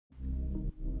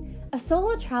A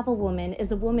solo travel woman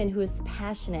is a woman who is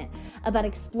passionate about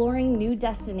exploring new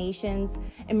destinations,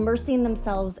 immersing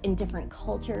themselves in different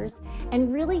cultures,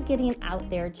 and really getting out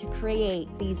there to create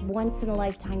these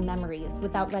once-in-a-lifetime memories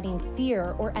without letting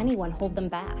fear or anyone hold them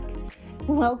back.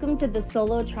 Welcome to the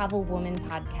Solo Travel Woman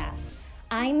podcast.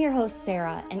 I'm your host,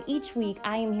 Sarah, and each week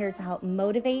I am here to help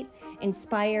motivate,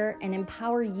 inspire, and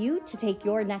empower you to take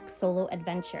your next solo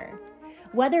adventure.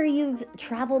 Whether you've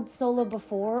traveled solo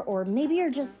before or maybe you're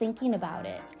just thinking about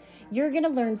it, you're going to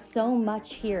learn so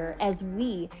much here as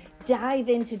we dive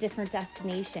into different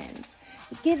destinations.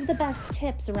 Give the best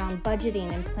tips around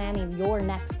budgeting and planning your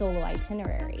next solo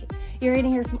itinerary. You're going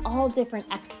to hear from all different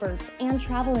experts and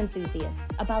travel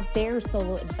enthusiasts about their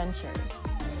solo adventures.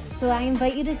 So I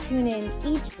invite you to tune in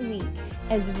each week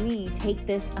as we take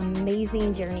this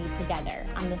amazing journey together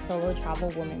on the Solo Travel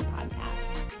Woman podcast.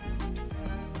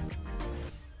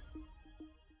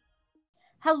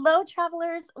 Hello,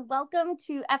 travelers. Welcome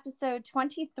to episode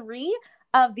 23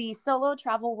 of the Solo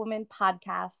Travel Woman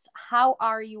podcast. How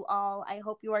are you all? I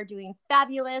hope you are doing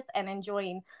fabulous and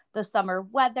enjoying the summer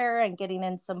weather and getting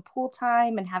in some pool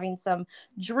time and having some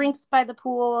drinks by the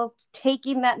pool,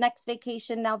 taking that next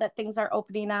vacation now that things are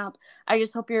opening up. I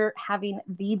just hope you're having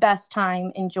the best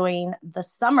time enjoying the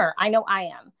summer. I know I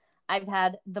am. I've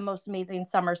had the most amazing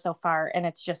summer so far, and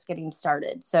it's just getting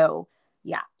started. So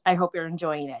yeah, I hope you're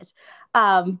enjoying it.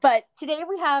 But today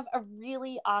we have a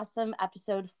really awesome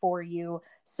episode for you.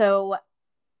 So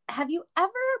have you ever,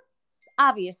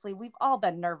 obviously, we've all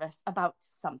been nervous about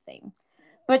something,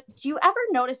 but do you ever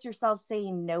notice yourself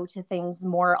saying no to things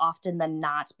more often than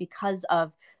not because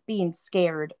of being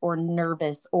scared or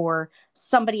nervous or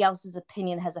somebody else's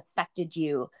opinion has affected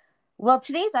you? Well,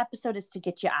 today's episode is to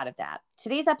get you out of that.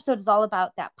 Today's episode is all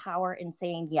about that power in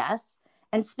saying yes,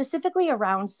 and specifically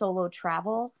around solo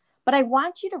travel. But I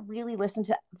want you to really listen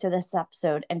to this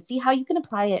episode and see how you can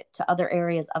apply it to other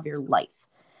areas of your life.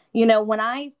 You know, when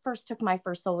I first took my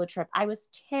first solo trip, I was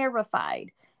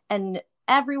terrified and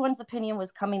everyone's opinion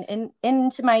was coming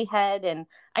into my head. And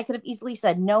I could have easily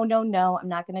said, no, I'm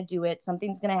not going to do it.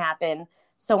 Something's going to happen,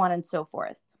 so on and so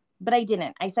forth. But I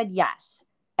didn't. I said yes.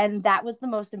 And that was the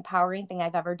most empowering thing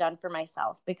I've ever done for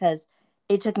myself, because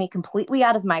it took me completely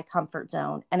out of my comfort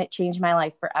zone and it changed my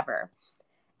life forever.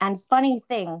 And funny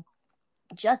thing,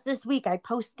 just this week, I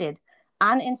posted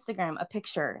on Instagram a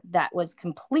picture that was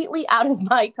completely out of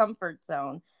my comfort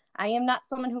zone. I am not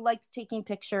someone who likes taking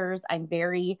pictures. I'm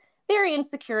very, very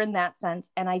insecure in that sense.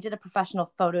 And I did a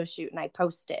professional photo shoot and I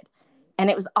posted. And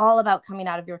it was all about coming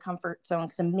out of your comfort zone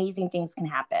because amazing things can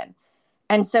happen.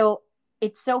 And so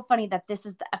it's so funny that this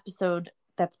is the episode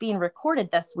that's being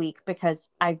recorded this week because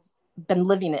I've been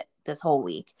living it this whole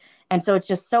week. And so it's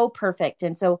just so perfect.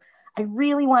 And so I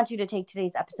really want you to take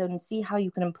today's episode and see how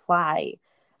you can apply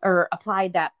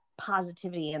that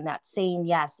positivity and that saying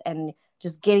yes and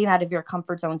just getting out of your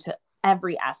comfort zone to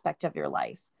every aspect of your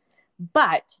life.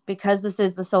 But because this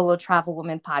is the Solo Travel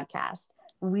Woman podcast,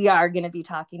 we are going to be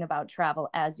talking about travel,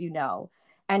 as you know.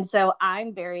 And so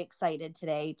I'm very excited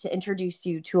today to introduce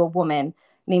you to a woman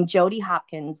named Jody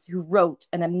Hopkins, who wrote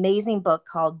an amazing book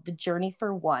called The Journey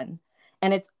for One.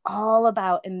 And it's all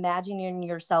about imagining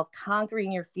yourself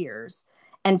conquering your fears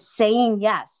and saying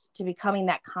yes to becoming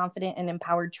that confident and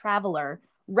empowered traveler,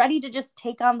 ready to just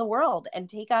take on the world and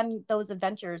take on those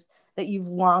adventures that you've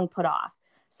long put off.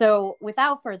 So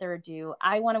without further ado,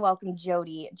 I want to welcome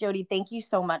Jody. Jody, thank you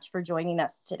so much for joining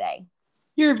us today.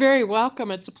 You're very welcome.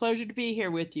 It's a pleasure to be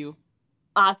here with you.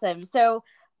 Awesome. So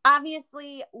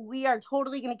obviously, we are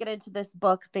totally going to get into this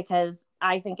book because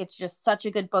I think it's just such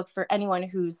a good book for anyone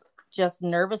who's just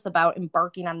nervous about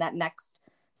embarking on that next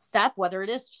step, whether it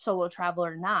is solo travel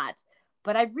or not.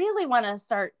 But I really want to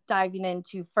start diving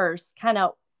into first kind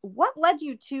of what led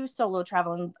you to solo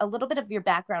travel and a little bit of your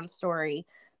background story,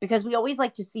 because we always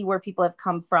like to see where people have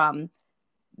come from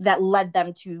that led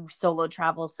them to solo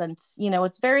travel, since, you know,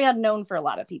 it's very unknown for a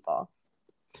lot of people.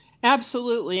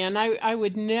 Absolutely. And I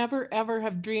would never, ever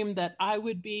have dreamed that I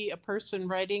would be a person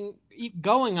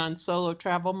going on solo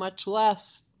travel, much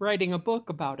less writing a book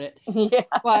about it. Yeah.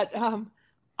 But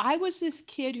I was this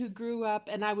kid who grew up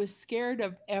and I was scared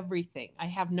of everything. I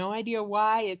have no idea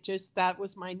why. That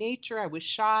was my nature. I was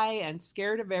shy and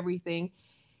scared of everything.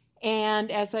 And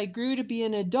as I grew to be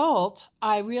an adult,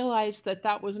 I realized that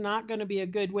that was not going to be a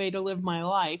good way to live my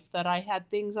life, that I had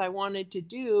things I wanted to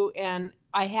do and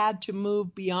I had to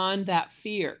move beyond that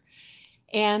fear.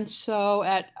 And so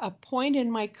at a point in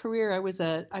my career,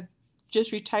 I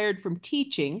just retired from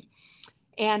teaching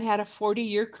and had a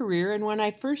 40-year career. And when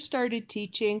I first started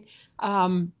teaching,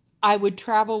 I would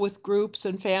travel with groups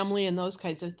and family and those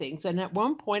kinds of things. And at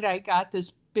one point I got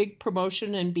this big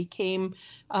promotion and became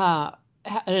an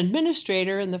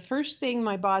administrator. And the first thing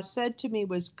my boss said to me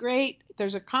was, great,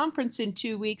 there's a conference in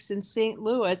 2 weeks in St.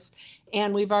 Louis,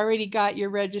 and we've already got your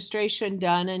registration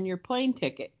done and your plane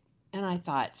ticket. And I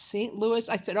thought, St. Louis?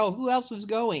 I said, oh, who else was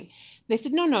going? They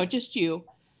said, no, just you.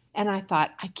 And I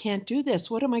thought, I can't do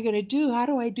this. What am I going to do? How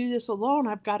do I do this alone?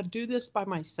 I've got to do this by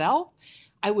myself.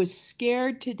 I was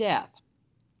scared to death.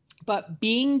 But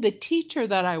being the teacher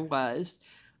that I was,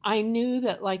 I knew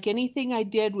that like anything I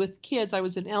did with kids, I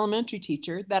was an elementary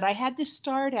teacher, that I had to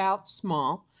start out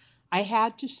small. I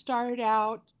had to start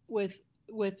out with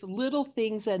little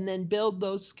things and then build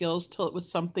those skills till it was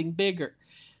something bigger.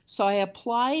 So I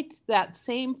applied that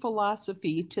same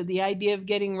philosophy to the idea of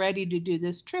getting ready to do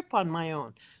this trip on my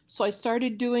own. So I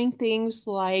started doing things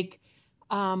like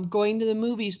going to the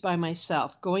movies by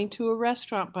myself, going to a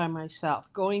restaurant by myself,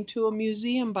 going to a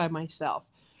museum by myself,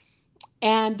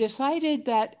 and decided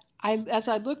that as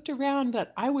I looked around,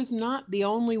 that I was not the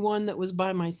only one that was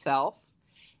by myself,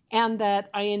 and that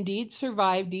I indeed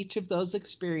survived each of those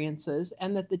experiences,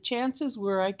 and that the chances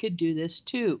were I could do this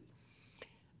too.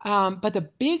 But the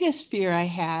biggest fear I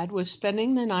had was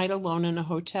spending the night alone in a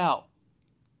hotel.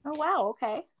 Oh, wow.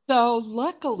 Okay. So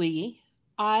luckily,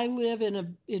 I live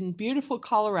in beautiful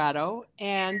Colorado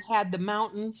and had the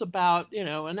mountains about,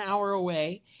 an hour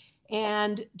away,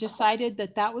 and decided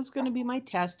that that was going to be my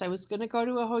test. I was going to go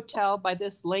to a hotel by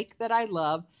this lake that I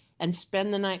love and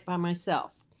spend the night by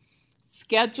myself.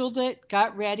 Scheduled it,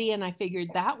 got ready, and I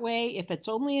figured that way, if it's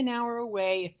only an hour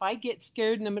away, if I get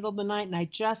scared in the middle of the night and I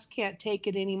just can't take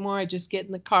it anymore, I just get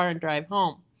in the car and drive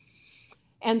home.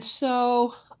 And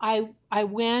so I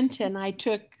went and I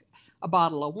took a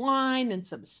bottle of wine and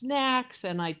some snacks,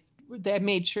 and they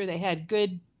made sure they had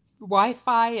good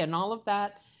Wi-Fi and all of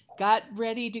that, got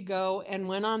ready to go and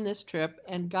went on this trip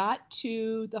and got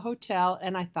to the hotel.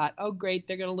 And I thought, oh, great,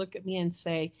 they're going to look at me and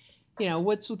say,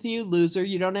 what's with you, loser?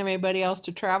 You don't have anybody else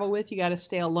to travel with. You got to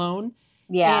stay alone.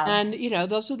 Yeah. And,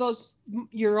 those are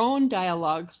your own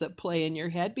dialogues that play in your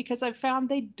head, because I found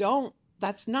they don't.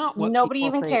 That's not what nobody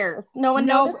even think. cares. No one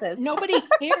notices. Nobody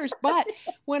cares. But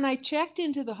when I checked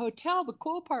into the hotel, the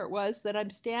cool part was that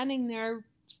I'm standing there,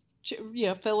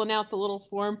 filling out the little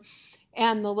form.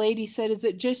 And the lady said, is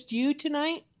it just you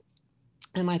tonight?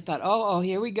 And I thought, oh,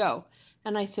 here we go.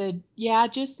 And I said, yeah,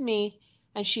 just me.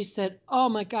 And she said, oh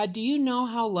my God, do you know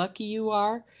how lucky you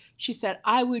are? She said,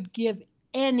 I would give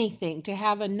anything to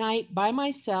have a night by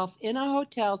myself in a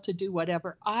hotel to do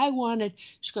whatever I wanted.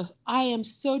 She goes, I am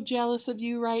so jealous of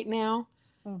you right now.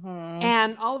 Mm-hmm.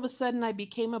 And all of a sudden I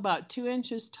became about 2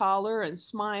 inches taller and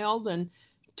smiled and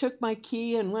took my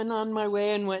key and went on my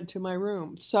way and went to my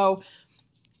room. So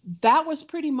that was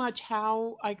pretty much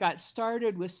how I got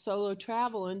started with solo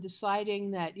travel, and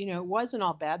deciding that, it wasn't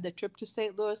all bad. The trip to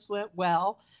St. Louis went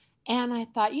well. And I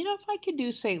thought, if I could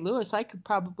do St. Louis, I could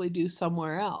probably do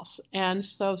somewhere else. And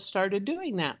so started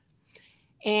doing that.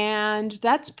 And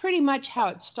that's pretty much how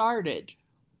it started.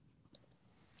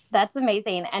 That's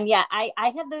amazing. And yeah, I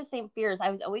had those same fears. I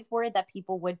was always worried that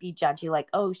people would be judgy, like,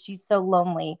 oh, she's so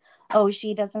lonely. Oh,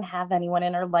 she doesn't have anyone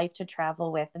in her life to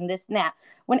travel with, and this and that.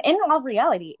 When in all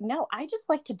reality, no, I just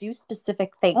like to do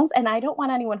specific things, and I don't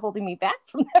want anyone holding me back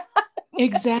from that.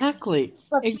 Exactly.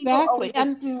 But exactly. People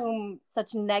always assume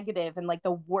such negative and like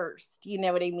the worst, you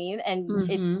know what I mean? And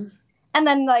mm-hmm. And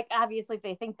then like, obviously if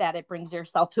they think that, it brings your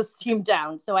self-esteem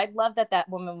down. So I love that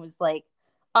woman was like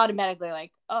automatically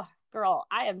like, oh, girl,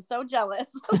 I am so jealous.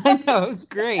 I know, it was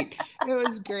great. It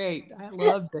was great. I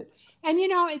loved it. And,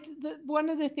 it's one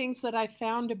of the things that I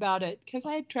found about it, because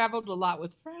I had traveled a lot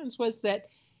with friends, was that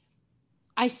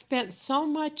I spent so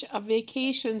much of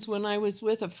vacations when I was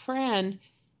with a friend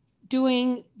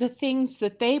doing the things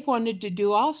that they wanted to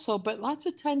do also, but lots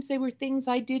of times they were things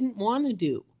I didn't want to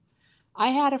do. I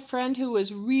had a friend who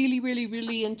was really, really,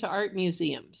 really into art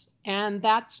museums. And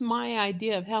that's my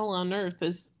idea of hell on earth,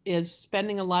 is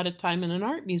spending a lot of time in an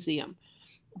art museum.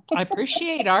 I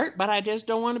appreciate art, but I just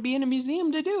don't want to be in a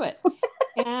museum to do it.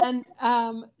 And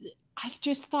I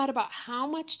just thought about how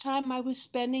much time I was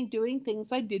spending doing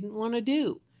things I didn't want to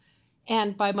do.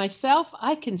 And by myself,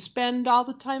 I can spend all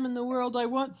the time in the world I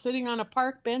want sitting on a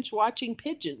park bench watching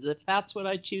pigeons, if that's what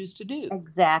I choose to do.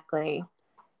 Exactly.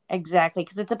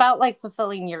 Because it's about like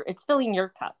filling your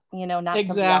cup, not exactly.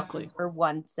 somebody else's for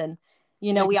once. And,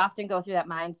 we often go through that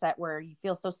mindset where you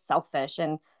feel so selfish.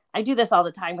 And I do this all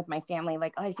the time with my family.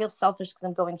 Like, oh, I feel selfish because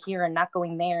I'm going here and not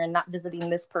going there and not visiting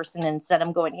this person. Instead,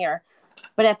 I'm going here.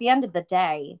 But at the end of the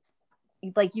day,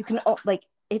 like you can, like,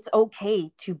 it's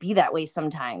okay to be that way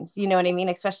sometimes. You know what I mean?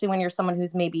 Especially when you're someone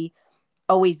who's maybe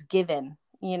always given,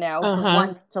 who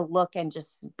wants to look and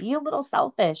just be a little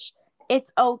selfish.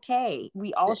 it's okay.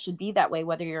 We all should be that way,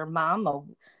 whether you're a mom, a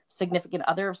significant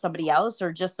other of somebody else,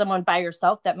 or just someone by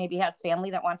yourself that maybe has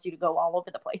family that wants you to go all over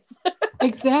the place.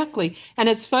 Exactly. And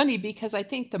it's funny because I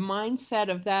think the mindset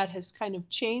of that has kind of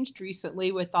changed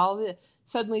recently with all the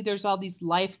suddenly there's all these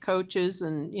life coaches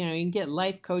and you can get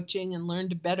life coaching and learn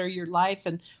to better your life.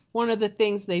 And one of the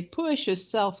things they push is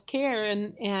self-care.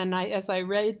 And I as I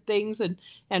read things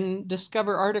and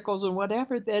discover articles and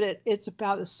whatever, that it's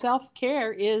about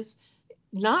self-care is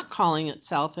not calling it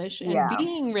selfish and Yeah.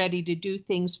 being ready to do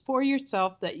things for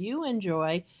yourself that you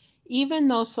enjoy, even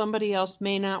though somebody else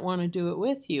may not want to do it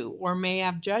with you or may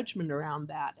have judgment around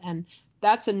that. And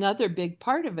that's another big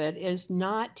part of it, is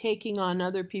not taking on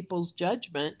other people's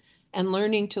judgment and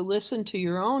learning to listen to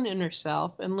your own inner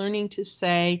self and learning to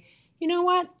say, you know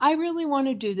what, I really want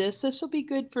to do this. This will be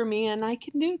good for me and I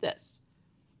can do this.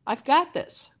 I've got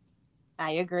this.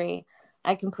 I agree.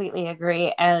 I completely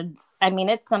agree. And I mean,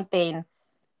 it's something,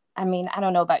 I mean, I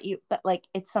don't know about you, but like,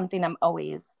 it's something I'm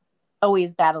always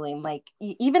battling. Like,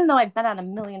 even though I've been on a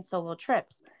million solo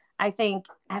trips, I think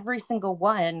every single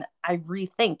one I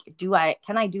rethink,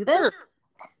 can I do this? Sure.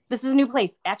 This is a new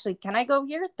place. Actually, can I go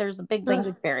here? There's a big Sure.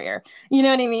 language barrier. You know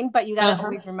what I mean? But you got to Uh-huh.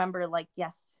 always remember, like,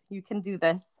 yes, you can do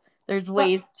this. There's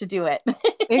ways to do it.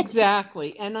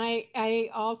 Exactly. And I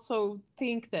also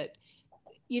think that,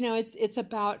 it's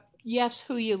about, yes,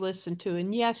 who you listen to.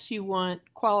 And yes, you want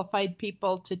qualified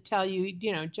people to tell you,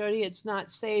 Jody, it's not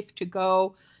safe to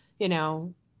go,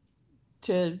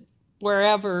 to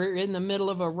wherever in the middle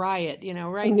of a riot.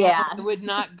 Right now, Yeah. I would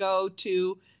not go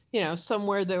to,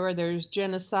 somewhere where there's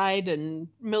genocide and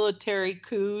military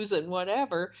coups and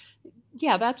whatever.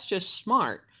 Yeah, that's just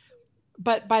smart.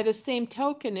 But by the same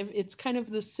token, it's kind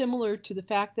of similar to the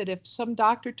fact that if some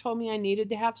doctor told me I needed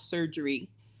to have surgery,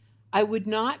 I would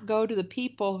not go to the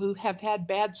people who have had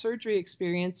bad surgery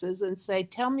experiences and say,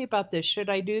 tell me about this. Should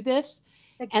I do this?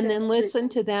 And then listen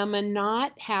to them and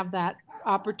not have that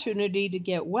opportunity to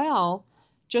get well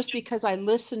just because I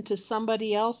listened to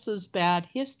somebody else's bad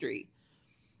history.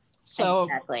 So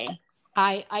Exactly.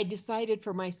 I decided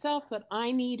for myself that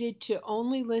I needed to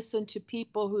only listen to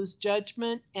people whose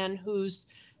judgment and whose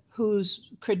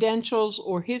credentials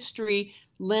or history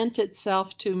lent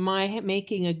itself to my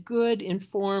making a good,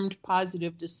 informed,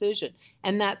 positive decision.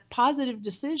 And that positive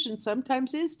decision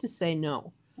sometimes is to say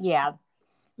no. Yeah.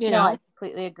 You No, know? I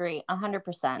completely agree.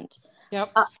 100%.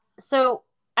 Yep. So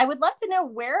I would love to know,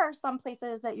 where are some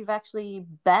places that you've actually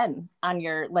been on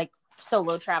your like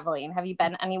solo traveling? Have you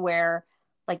been anywhere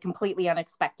like completely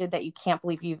unexpected that you can't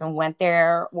believe you even went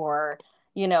there, or,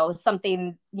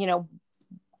 something,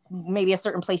 maybe a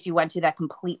certain place you went to that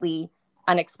completely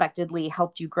unexpectedly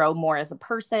helped you grow more as a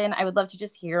person? I would love to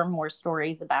just hear more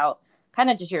stories about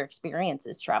kind of just your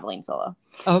experiences traveling solo.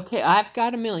 Okay, I've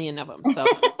got a million of them. So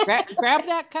grab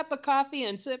that cup of coffee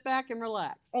and sit back and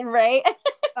relax. Right.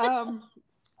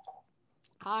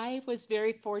 I was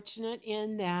very fortunate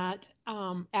in that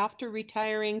after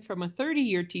retiring from a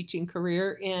 30-year teaching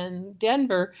career in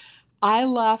Denver, I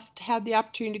had the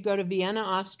opportunity to go to Vienna,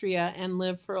 Austria, and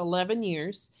live for 11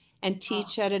 years and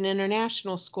teach at an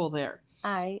international school there.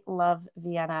 I love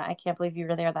Vienna. I can't believe you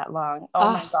were there that long.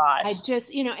 Oh my gosh. I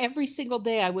just, every single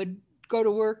day I would go to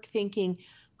work thinking,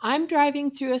 I'm driving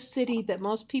through a city that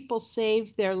most people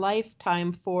save their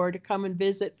lifetime to come and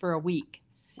visit for a week.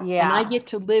 Yeah. And I get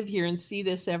to live here and see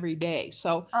this every day.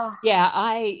 So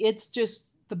it's just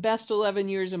the best 11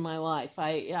 years of my life.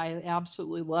 I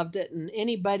absolutely loved it. And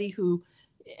anybody who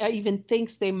even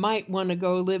thinks they might want to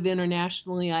go live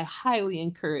internationally, I highly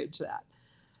encourage that.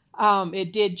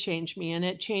 It did change me, and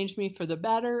it changed me for the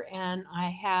better. And I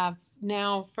have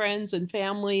now friends and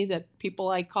family, that people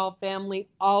I call family,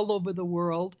 all over the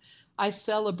world. I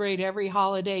celebrate every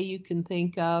holiday you can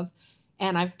think of,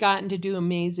 and I've gotten to do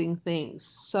amazing things.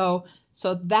 So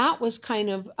that was kind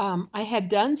of, I had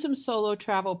done some solo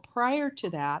travel prior to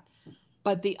that,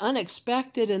 but the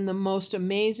unexpected and the most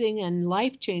amazing and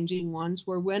life-changing ones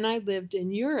were when I lived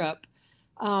in Europe.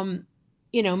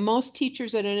 Most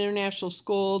teachers at an international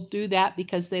school do that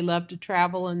because they love to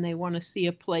travel and they want to see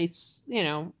a place,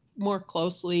 more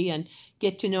closely and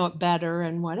get to know it better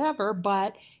and whatever.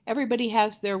 But everybody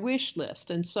has their wish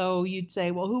list. And so you'd say,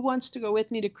 well, who wants to go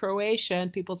with me to Croatia?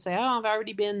 And people say, oh, I've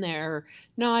already been there. Or,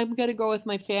 no, I'm going to go with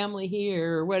my family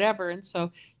here, or whatever. And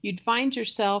so you'd find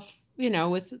yourself,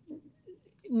 with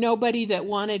nobody that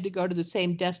wanted to go to the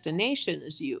same destination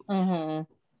as you. Mm-hmm.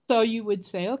 So you would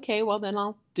say, okay, well, then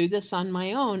I'll do this on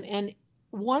my own. And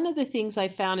one of the things I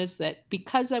found is that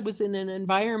because I was in an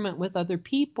environment with other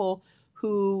people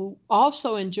who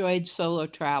also enjoyed solo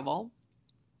travel,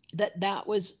 that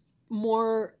was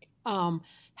more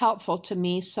helpful to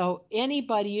me. So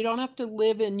anybody, you don't have to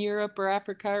live in Europe or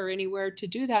Africa or anywhere to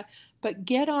do that, but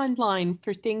get online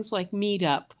for things like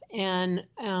Meetup and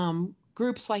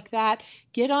groups like that.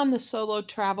 Get on the solo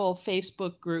travel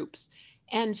Facebook groups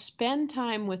and spend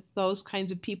time with those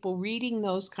kinds of people reading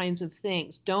those kinds of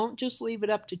things. Don't just leave it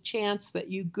up to chance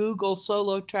that you Google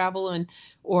solo travel and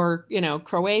or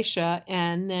Croatia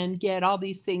and then get all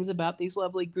these things about these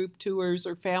lovely group tours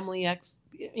or family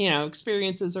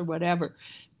experiences or whatever.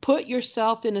 Put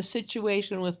yourself in a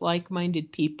situation with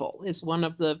like-minded people is one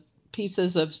of the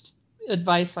pieces of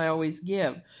advice I always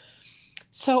give.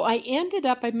 So I ended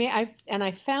up,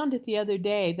 I found it the other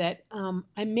day that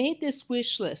I made this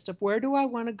wish list of where do I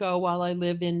want to go while I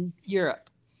live in Europe.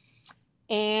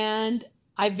 And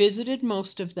I visited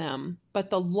most of them, but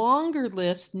the longer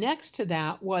list next to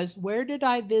that was where did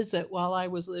I visit while I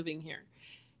was living here?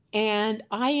 And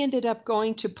I ended up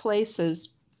going to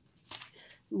places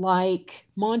like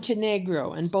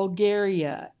Montenegro and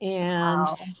Bulgaria and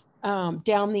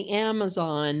down the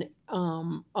Amazon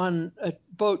on a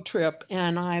boat trip.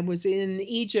 And I was in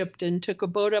Egypt and took a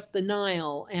boat up the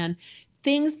Nile and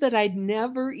things that I'd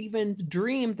never even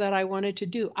dreamed that I wanted to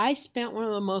do. I spent one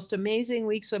of the most amazing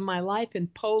weeks of my life in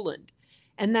Poland.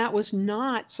 And that was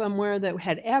not somewhere that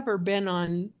had ever been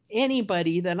on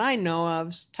anybody that I know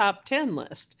of's top 10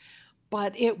 list,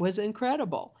 but it was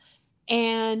incredible.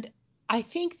 And I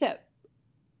think that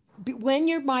when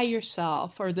you're by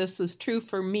yourself, or this is true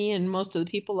for me and most of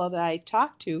the people that I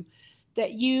talk to,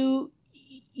 that you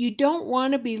don't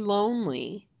want to be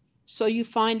lonely. So you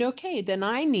find, okay, then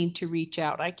I need to reach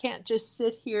out. I can't just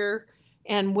sit here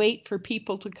and wait for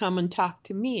people to come and talk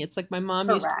to me. It's like my mom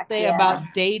used to say about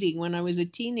dating when I was a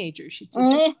teenager. She'd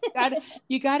say,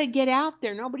 you got to get out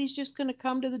there. Nobody's just going to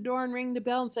come to the door and ring the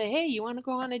bell and say, hey, you want to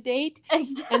go on a date?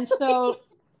 Exactly. And so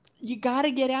you got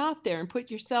to get out there and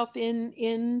put yourself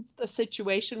in a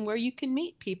situation where you can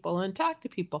meet people and talk to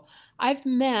people. I've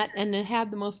met and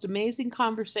had the most amazing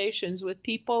conversations with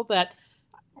people that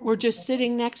were just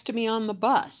sitting next to me on the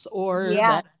bus or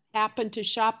that happened to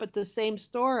shop at the same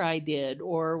store I did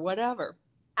or whatever.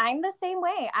 I'm the same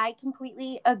way. I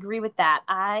completely agree with that.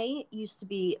 I used to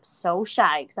be so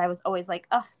shy because I was always like,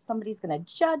 oh, somebody's going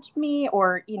to judge me.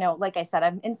 Or, like I said,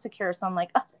 I'm insecure. So I'm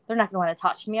like, oh, they're not going to want to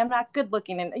talk to me. I'm not good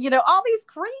looking. And, all these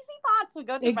crazy thoughts would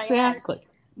go through my head.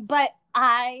 But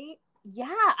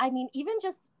even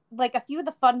just like a few of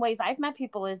the fun ways I've met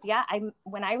people is,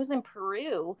 when I was in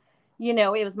Peru,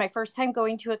 it was my first time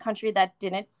going to a country that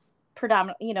didn't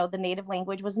predominantly, the native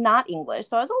language was not English.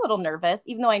 So I was a little nervous,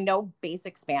 even though I know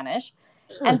basic Spanish.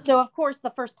 Sure. And so, of course, the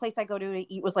first place I go to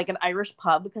eat was like an Irish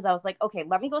pub because I was like, okay,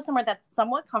 let me go somewhere that's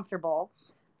somewhat comfortable,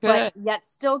 but yet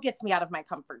still gets me out of my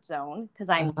comfort zone because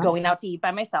I'm going out to eat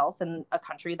by myself in a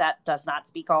country that does not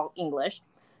speak all English.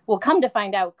 Well, come to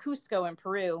find out, Cusco in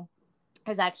Peru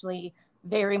is actually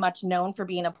very much known for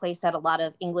being a place that a lot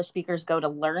of English speakers go to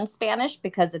learn Spanish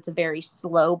because it's a very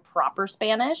slow, proper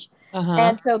Spanish.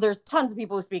 And so there's tons of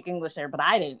people who speak English there, but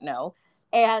I didn't know.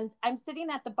 And I'm sitting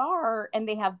at the bar and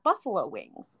they have buffalo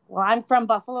wings. Well, I'm from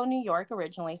Buffalo, New York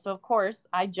originally. So of course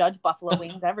I judge buffalo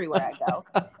wings everywhere I go.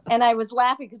 And I was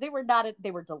laughing because they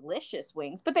were delicious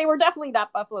wings, but they were definitely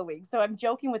not buffalo wings. So I'm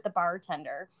joking with the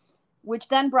bartender, which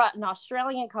then brought an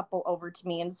Australian couple over to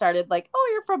me and started like, oh,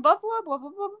 you're from Buffalo, blah, blah,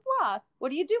 blah, blah, blah.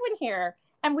 What are you doing here?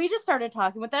 And we just started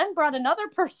talking, but then brought another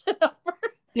person over.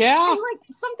 Yeah. And like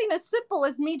something as simple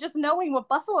as me just knowing what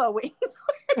buffalo wings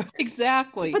were.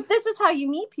 Exactly. But this is how you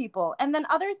meet people. And then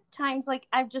other times, like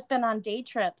I've just been on day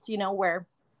trips, where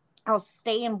I'll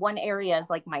stay in one area as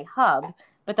like my hub,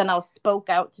 but then I'll spoke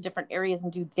out to different areas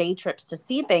and do day trips to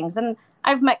see things. And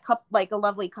I've met like a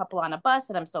lovely couple on a bus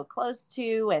that I'm so close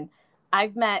to. And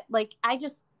I've met, like, I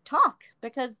just talk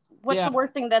because what's the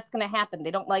worst thing that's going to happen?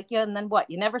 They don't like you. And then what?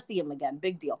 You never see them again.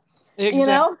 Big deal.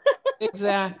 Exactly.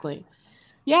 Exactly.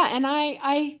 Yeah. And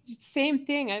I same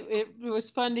thing. It was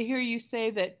fun to hear you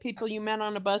say that people you met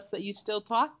on a bus that you still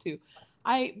talk to.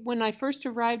 When I first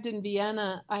arrived in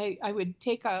Vienna, I would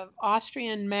take an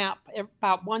Austrian map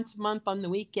about once a month on the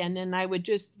weekend, and I would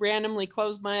just randomly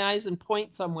close my eyes and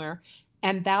point somewhere.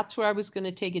 And that's where I was going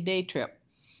to take a day trip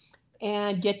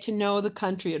and get to know the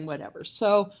country and whatever.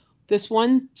 So this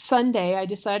one Sunday, I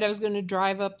decided I was going to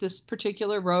drive up this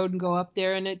particular road and go up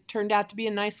there. And it turned out to be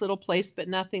a nice little place, but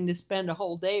nothing to spend a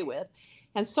whole day with.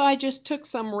 And so I just took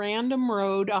some random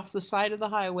road off the side of the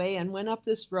highway and went up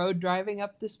this road, driving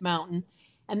up this mountain,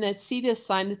 and then see this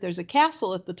sign that there's a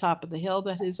castle at the top of the hill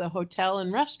that is a hotel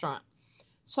and restaurant.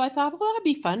 So I thought, well, that'd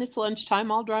be fun. It's lunchtime.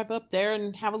 I'll drive up there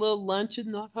and have a little lunch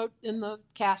in the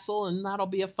castle, and that'll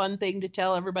be a fun thing to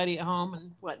tell everybody at home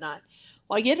and whatnot.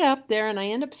 Well, I get up there and I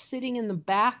end up sitting in the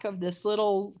back of this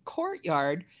little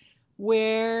courtyard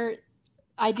where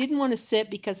I didn't want to sit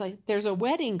because there's a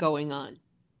wedding going on,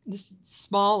 this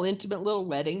small, intimate little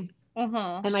wedding.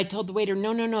 Mm-hmm. And I told the waiter,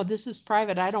 no, no, no, this is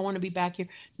private. I don't want to be back here.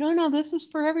 No, no, this is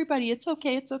for everybody. It's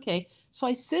okay. It's okay. So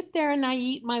I sit there and I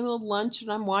eat my little lunch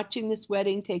and I'm watching this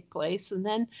wedding take place. And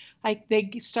then they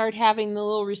start having the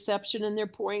little reception and they're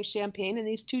pouring champagne. And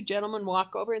these two gentlemen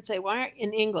walk over and say, why aren't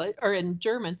in English or in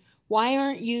German, why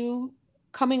aren't you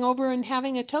coming over and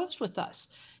having a toast with us?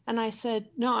 And I said,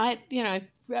 no, I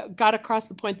got across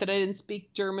the point that I didn't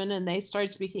speak German, and they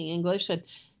started speaking English. And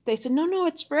they said, no, no,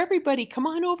 it's for everybody. Come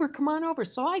on over, come on over.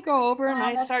 So I go over and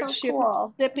I That's start so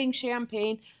cool. sipping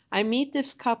champagne. I meet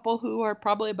this couple who are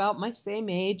probably about my same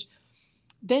age.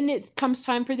 Then it comes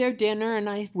time for their dinner and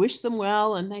I wish them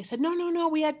well. And they said, no, no, no,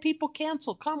 we had people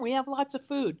cancel. Come, we have lots of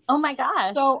food. Oh my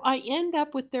gosh. So I end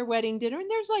up with their wedding dinner, and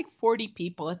there's like 40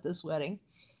 people at this wedding.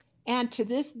 And to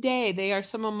this day, they are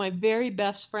some of my very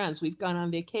best friends. We've gone on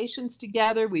vacations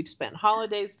together. We've spent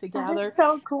holidays That together. is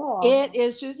so cool. It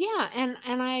is just, yeah. And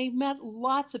I met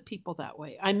lots of people that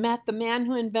way. I met the man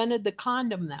who invented the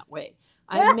condom that way.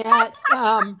 I met,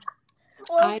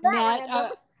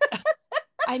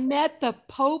 I met the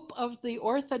Pope of the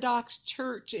Orthodox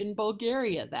Church in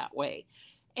Bulgaria that way.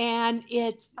 And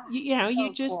it's,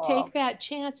 you just take that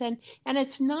chance. And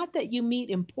it's not that you meet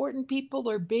important people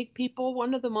or big people.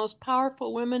 One of the most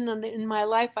powerful women in my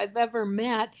life I've ever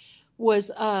met was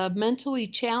a mentally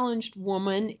challenged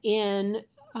woman in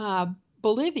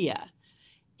Bolivia.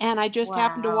 And I just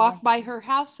happened to walk by her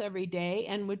house every day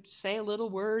and would say a little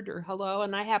word or hello.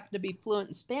 And I happened to be fluent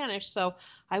in Spanish, so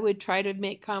I would try to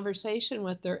make conversation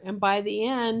with her. And by the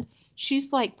end,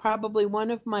 she's like probably one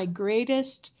of my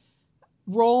greatest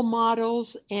role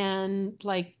models and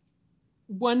like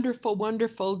wonderful,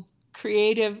 wonderful,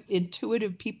 creative,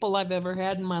 intuitive people I've ever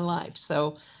had in my life.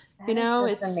 So,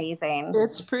 it's amazing.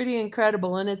 It's pretty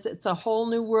incredible. And it's a whole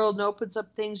new world and opens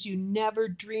up things you never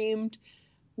dreamed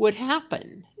would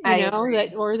happen,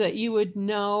 that you would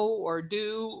know or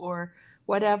do or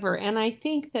whatever. And I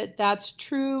think that that's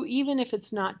true, even if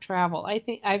it's not travel. I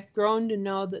think I've grown to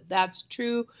know that that's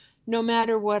true no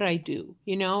matter what I do.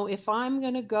 If I'm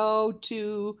going to go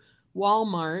to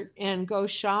Walmart and go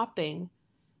shopping,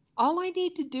 all I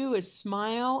need to do is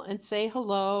smile and say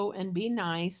hello and be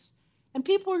nice, and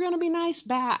people are going to be nice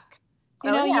back.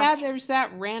 There's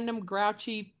that random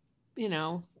grouchy,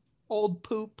 old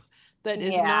poop that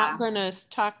is not going to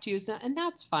talk to you, and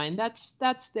that's fine.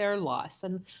 That's their loss.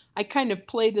 And I kind of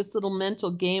play this little mental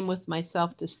game with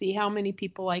myself to see how many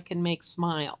people I can make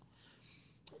smile.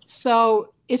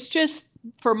 So it's just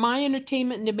for my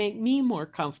entertainment and to make me more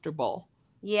comfortable.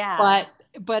 Yeah.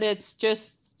 But it's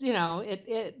just,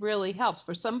 it really helps.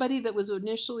 For somebody that was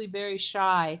initially very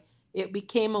shy, it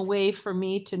became a way for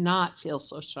me to not feel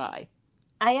so shy.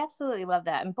 I absolutely love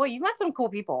that. And boy, you've met some cool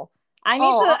people. I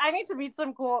need to meet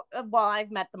some cool. Well,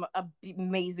 I've met them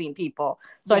amazing people,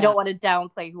 so I don't want to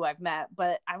downplay who I've met,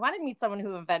 but I want to meet someone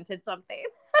who invented something.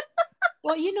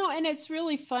 Well, and it's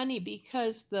really funny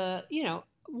because the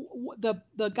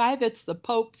guy that's the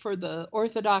Pope for the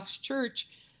Orthodox Church,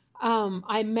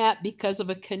 I met because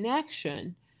of a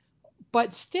connection.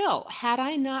 But still, had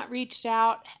I not reached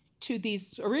out to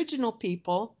these original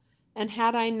people, and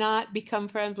had I not become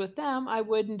friends with them, I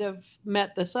wouldn't have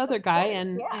met this other guy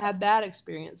and had that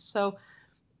experience. So,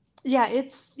 yeah,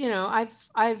 it's,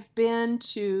 I've been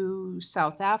to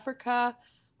South Africa.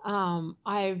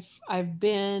 I've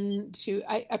been to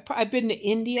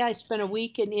India. I spent a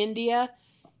week in India.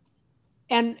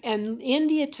 And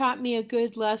India taught me a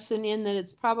good lesson in that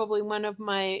it's probably one of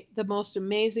the most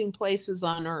amazing places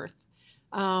on earth.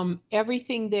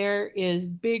 Everything there is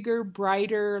bigger,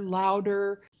 brighter,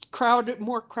 louder,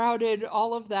 more crowded,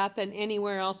 all of that than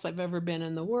anywhere else I've ever been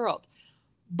in the world.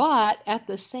 But at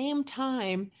the same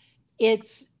time,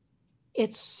 it's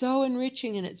so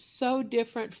enriching and it's so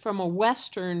different from a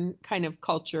Western kind of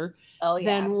culture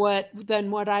than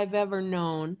what I've ever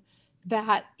known,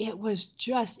 that it was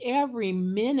just every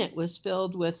minute was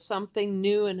filled with something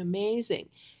new and amazing.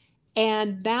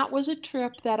 And that was a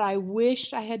trip that I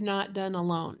wished I had not done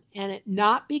alone. And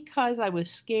not because I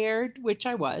was scared, which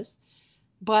I was,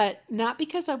 but not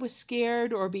because I was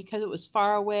scared or because it was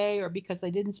far away or because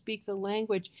I didn't speak the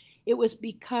language. It was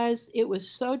because it was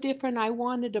so different. I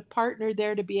wanted a partner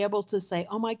there to be able to say,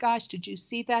 oh my gosh, did you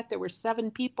see that? There were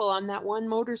 7 people on that one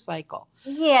motorcycle.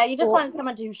 Yeah, you just wanted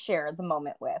someone to share the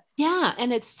moment with. Yeah,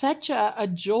 and it's such a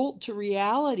jolt to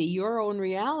reality, your own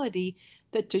reality,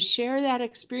 that to share that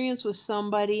experience with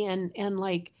somebody and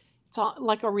like, it's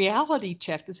like a reality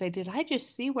check to say, did I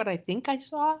just see what I think I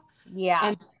saw?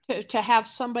 Yeah. And to have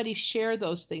somebody share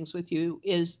those things with you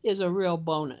is a real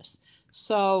bonus.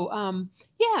 So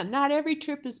yeah, not every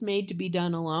trip is made to be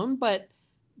done alone, but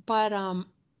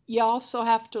you also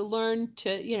have to learn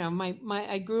to, my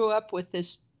I grew up with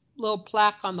this little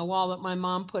plaque on the wall that my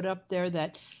mom put up there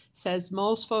that says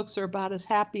most folks are about as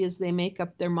happy as they make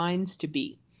up their minds to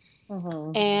be.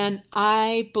 Mm-hmm. And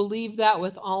I believe that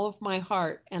with all of my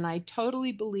heart. And I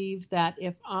totally believe that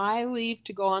if I leave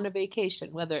to go on a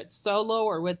vacation, whether it's solo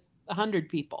or with 100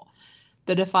 people,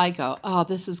 that if I go, oh,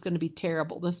 this is going to be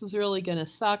terrible. This is really going to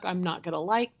suck. I'm not going to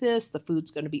like this. The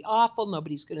food's going to be awful.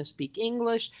 Nobody's going to speak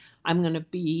English. I'm going to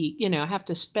be, have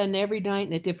to spend every night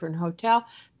in a different hotel.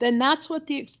 Then that's what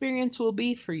the experience will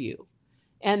be for you.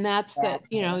 And that's that,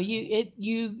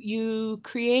 you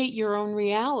create your own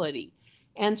reality.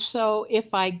 And so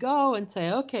if I go and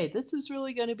say, okay, this is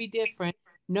really going to be different,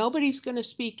 nobody's going to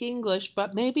speak English,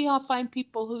 but maybe I'll find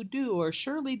people who do, or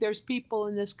surely there's people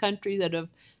in this country that have,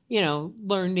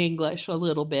 learned English a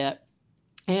little bit.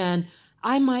 And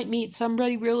I might meet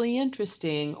somebody really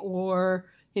interesting, or,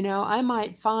 I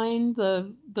might find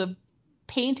the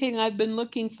painting I've been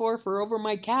looking for over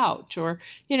my couch, or,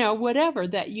 whatever,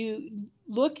 that you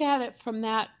look at it from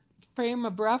that frame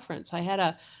of reference. I had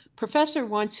a professor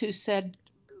once who said,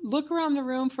 look around the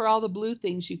room for all the blue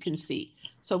things you can see.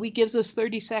 So he gives us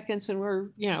 30 seconds and we're,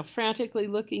 frantically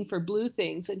looking for blue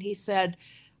things. And he said,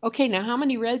 okay, now how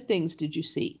many red things did you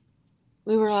see?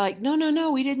 We were like,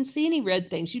 no, we didn't see any red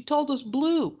things. You told us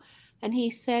blue. And he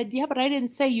said, yeah, but I didn't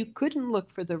say you couldn't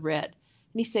look for the red.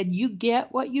 And he said, you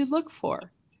get what you look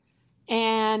for.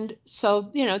 And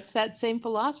so, it's that same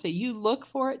philosophy. You look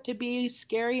for it to be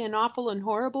scary and awful and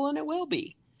horrible, and it will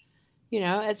be.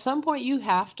 At some point you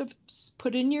have to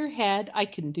put in your head, I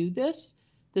can do this.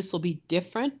 This will be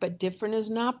different, but different is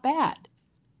not bad.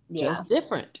 Just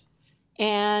different.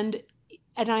 And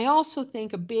I also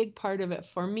think a big part of it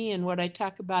for me, and what I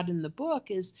talk about in the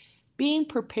book, is being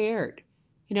prepared.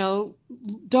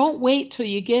 Don't wait till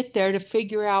you get there to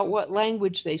figure out what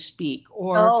language they speak,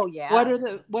 or what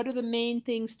are the main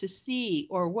things to see,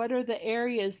 or what are the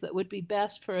areas that would be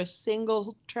best for a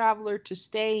single traveler to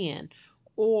stay in,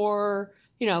 or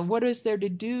what is there to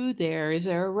do there? Is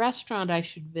there a restaurant I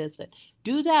should visit?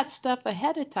 Do that stuff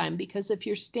ahead of time, because if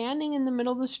you're standing in the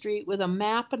middle of the street with a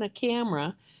map and a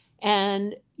camera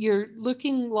and you're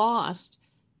looking lost,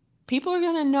 people are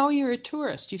going to know you're a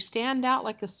tourist. You stand out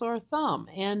like a sore thumb.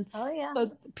 And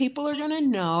so people are going to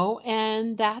know.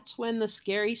 And that's when the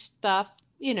scary stuff,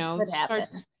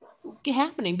 starts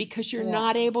happening, because you're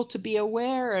not able to be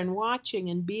aware and watching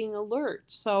and being alert.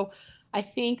 So I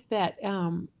think that,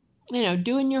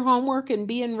 doing your homework and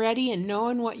being ready and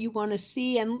knowing what you want to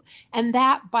see, and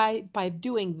that by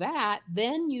doing that,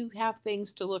 then you have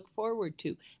things to look forward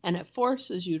to, and it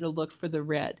forces you to look for the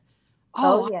red.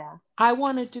 I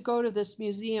wanted to go to this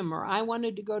museum, or I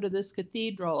wanted to go to this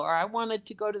cathedral, or I wanted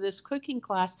to go to this cooking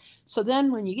class. So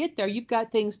then when you get there, you've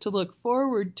got things to look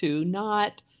forward to,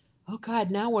 not, oh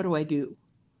God, now what do I do?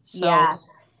 So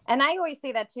and I always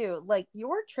say that too, like,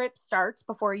 your trip starts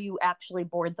before you actually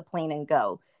board the plane and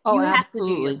go. You have to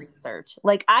do your research.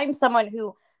 Like, I'm someone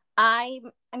who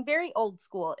I'm very old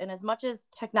school, and as much as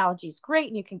technology is great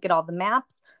and you can get all the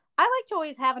maps, I like to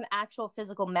always have an actual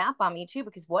physical map on me too,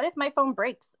 because what if my phone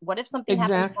breaks? What if something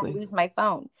happens and I lose my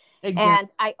phone? And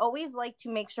I always like to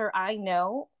make sure I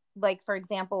know, like, for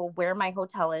example, where my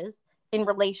hotel is in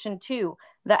relation to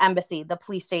the embassy, the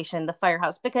police station, the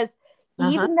firehouse, because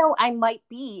even though I might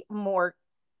be more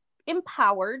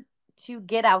empowered to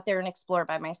get out there and explore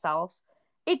by myself,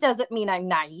 it doesn't mean I'm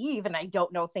naive and I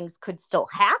don't know things could still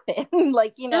happen.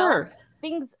 Like,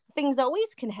 things always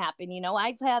can happen.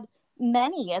 I've had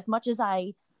many, as much as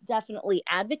I definitely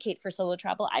advocate for solo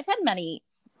travel, I've had many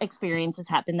experiences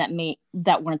happen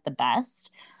that weren't the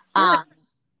best.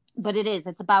 But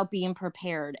it's about being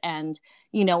prepared and,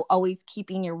 always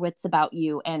keeping your wits about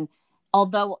you. And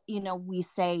although, we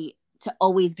say to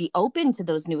always be open to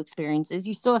those new experiences,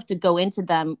 you still have to go into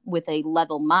them with a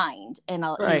level mind and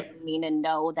and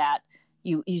know that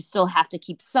you still have to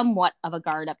keep somewhat of a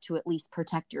guard up to at least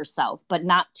protect yourself, but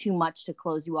not too much to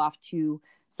close you off to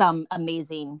some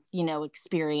amazing,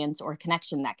 experience or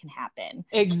connection that can happen.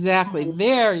 Exactly.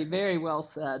 Very, very well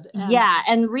said.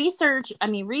 And research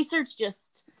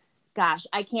just, gosh,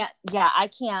 I can't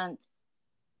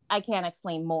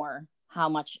explain more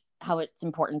how it's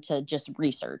important to just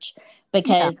research,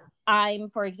 because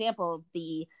I'm, for example,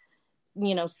 the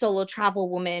solo travel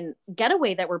woman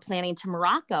getaway that we're planning to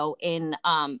Morocco in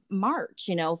March,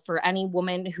 for any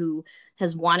woman who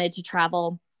has wanted to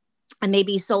travel and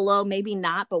maybe solo, maybe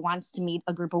not, but wants to meet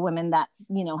a group of women that,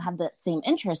 have the same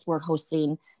interest, we're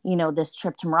hosting, this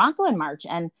trip to Morocco in March.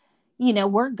 And,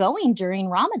 we're going during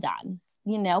Ramadan,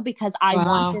 because I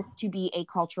want this to be a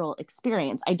cultural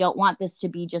experience. I don't want this to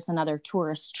be just another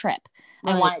tourist trip.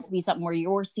 Right. I want it to be something where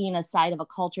you're seeing a side of a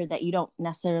culture that you don't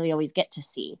necessarily always get to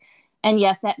see. And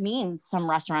yes, that means some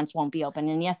restaurants won't be open.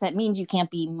 And yes, that means you can't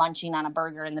be munching on a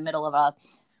burger in the middle of a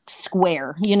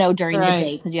square, during the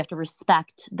day, because you have to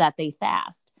respect that they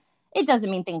fast. It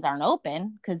doesn't mean things aren't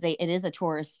open, because it is a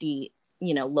touristy,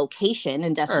 location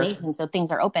and destination. So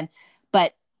things are open.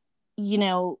 But,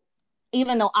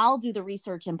 even though I'll do the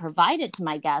research and provide it to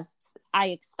my guests, I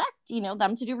expect,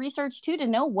 them to do research too, to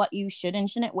know what you should and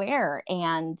shouldn't wear.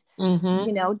 And,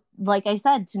 like I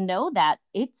said, to know that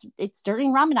it's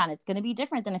during Ramadan, it's going to be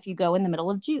different than if you go in the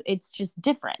middle of June. It's just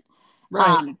different.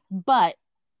 Right. But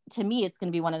to me, it's going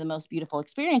to be one of the most beautiful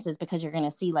experiences, because you're going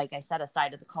to see, like I said, a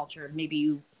side of the culture maybe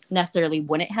you necessarily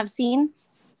wouldn't have seen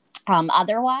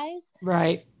otherwise.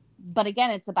 Right. But again,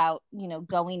 it's about,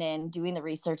 going in, doing the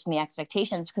research and the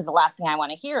expectations, because the last thing I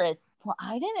want to hear is, well,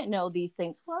 I didn't know these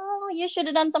things. Well, you should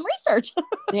have done some research.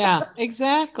 Yeah,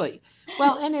 exactly.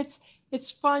 Well, and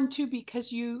it's fun too,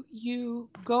 because you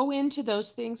go into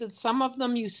those things, and some of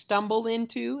them you stumble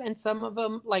into, and some of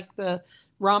them, like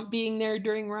being there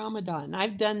during Ramadan.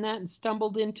 I've done that and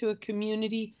stumbled into a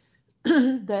community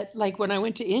that, like when I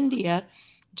went to India,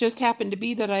 just happened to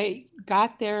be that I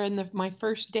got there, and my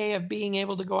first day of being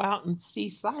able to go out and see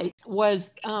sights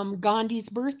was Gandhi's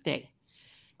birthday.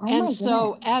 Oh, and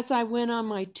so as I went on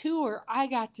my tour, I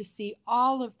got to see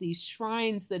all of these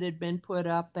shrines that had been put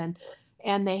up, and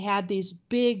they had these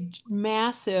big,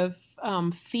 massive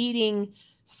feeding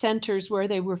centers where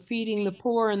they were feeding the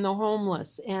poor and the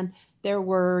homeless. And there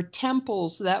were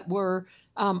temples that were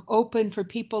open for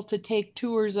people to take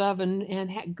tours of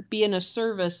and be in a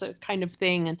service kind of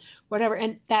thing and whatever.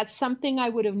 And that's something I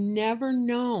would have never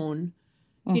known,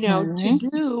 to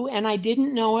do. And I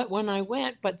didn't know it when I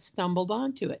went, but stumbled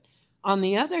onto it. On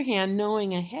the other hand,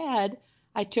 knowing ahead,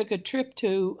 I took a trip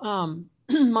to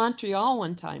Montreal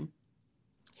one time.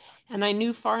 And I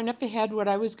knew far enough ahead what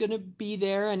I was going to be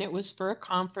there, and it was for a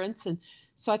conference. And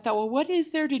so I thought, well, what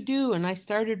is there to do? And I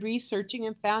started researching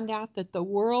and found out that the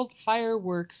World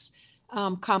Fireworks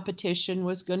competition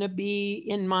was going to be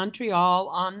in Montreal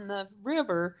on the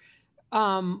river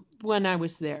when I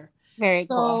was there. Very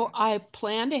cool. So I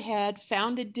planned ahead,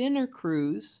 found a dinner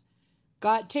cruise,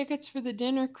 got tickets for the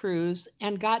dinner cruise,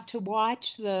 and got to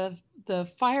watch the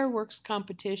fireworks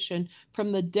competition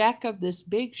from the deck of this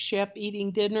big ship,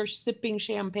 eating dinner, sipping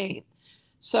champagne.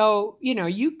 So,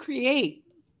 you create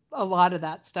a lot of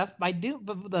that stuff by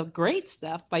the great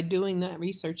stuff by doing that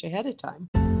research ahead of time.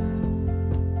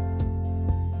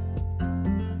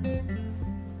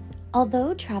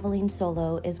 Although traveling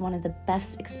solo is one of the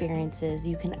best experiences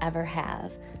you can ever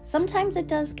have, sometimes it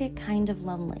does get kind of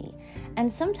lonely. And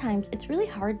sometimes it's really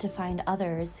hard to find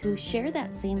others who share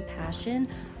that same passion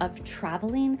of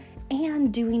traveling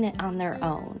and doing it on their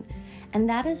own. And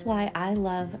that is why I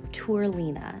love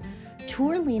Tourlina.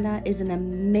 Tourlina is an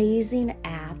amazing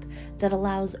app that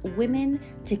allows women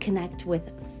to connect with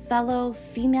fellow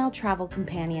female travel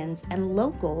companions and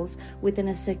locals within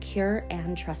a secure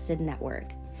and trusted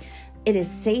network. It is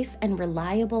safe and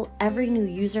reliable. Every new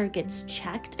user gets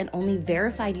checked, and only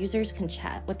verified users can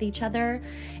chat with each other.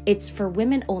 It's for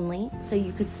women only, so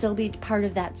you could still be part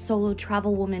of that solo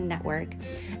travel woman network.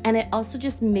 And it also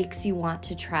just makes you want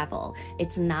to travel.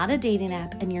 It's not a dating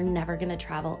app, and you're never going to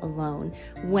travel alone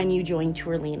when you join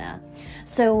Tourlina.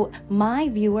 So my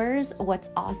viewers, what's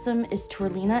awesome is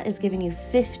Tourlina is giving you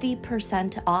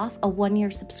 50% off a 1-year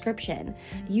subscription.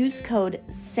 Use code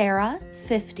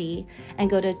SARAH50 and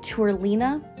go to tourlina.com/promo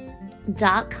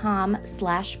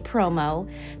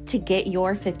to get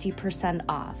your 50%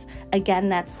 off. Again,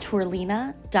 that's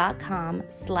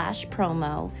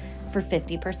tourlina.com/promo for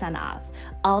 50% off.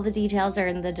 All the details are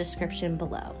in the description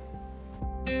below.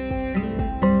 I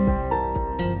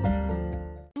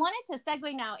wanted to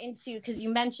segue now into, because you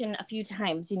mentioned a few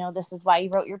times, this is why you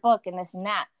wrote your book and this and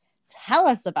that. Tell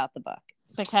us about the book,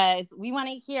 because we want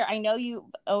to hear. I know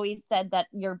you always said that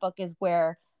your book is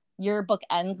where your book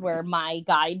ends, where my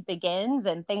guide begins,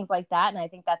 and things like that. And I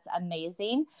think that's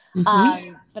amazing.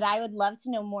 Mm-hmm. But I would love to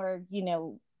know more,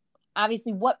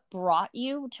 obviously what brought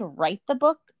you to write the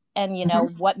book, and,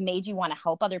 mm-hmm. what made you want to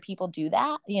help other people do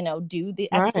that, do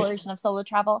the exploration of solo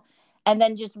travel. And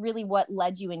then just really what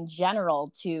led you in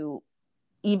general to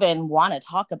even want to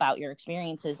talk about your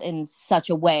experiences in such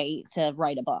a way to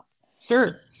write a book.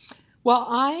 Sure. Well,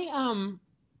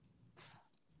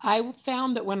 I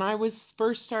found that when I was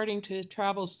first starting to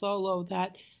travel solo,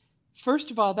 that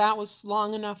first of all, that was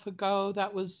long enough ago.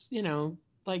 That was,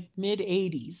 like mid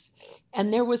 80s.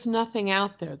 And there was nothing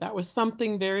out there. That was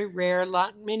something very rare.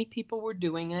 Many people were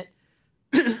doing it.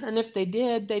 And if they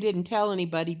did, they didn't tell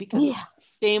anybody because Yeah. it's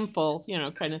shameful,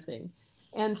 kind of thing.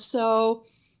 And so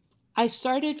I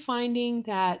started finding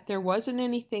that there wasn't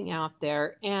anything out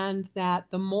there, and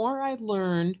that the more I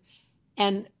learned,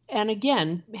 and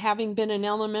again, having been an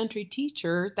elementary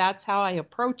teacher, that's how I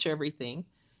approach everything.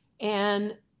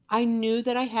 And I knew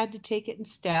that I had to take it in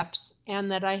steps, and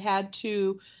that I had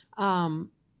to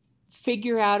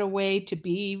figure out a way to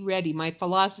be ready. My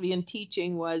philosophy in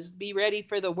teaching was be ready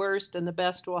for the worst and the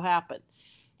best will happen.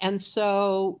 And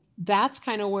so that's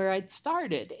kind of where I'd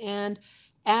started. And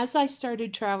as I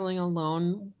started traveling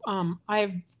alone,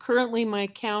 I've currently, my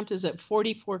count is at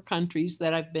 44 countries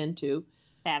that I've been to.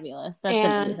 Fabulous. That's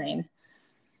And amazing.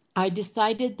 I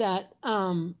decided that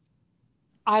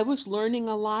I was learning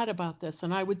a lot about this,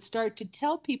 and I would start to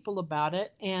tell people about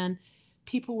it, and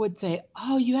people would say,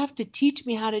 "Oh, you have to teach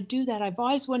me how to do that. I've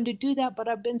always wanted to do that, but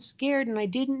I've been scared and I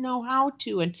didn't know how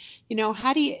to." And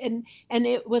how do you, and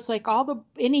it was like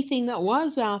anything that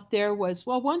was out there was,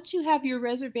 well, once you have your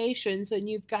reservations and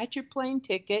you've got your plane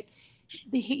ticket,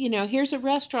 here's a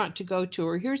restaurant to go to,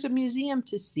 or here's a museum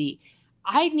to see.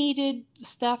 I needed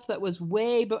stuff that was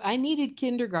but I needed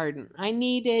kindergarten. I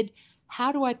needed,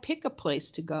 how do I pick a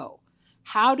place to go?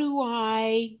 How do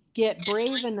I get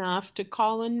brave enough to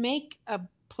call and make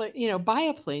buy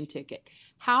a plane ticket?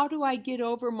 How do I get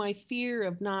over my fear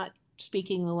of not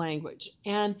speaking the language?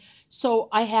 And so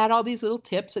I had all these little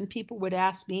tips, and people would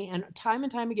ask me, and time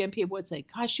again, people would say,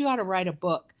 "Gosh, you ought to write a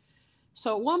book."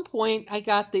 So at one point I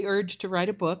got the urge to write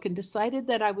a book, and decided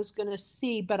that I was going to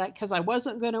see, but because I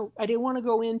didn't want to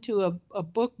go into a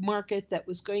book market that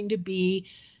was going to be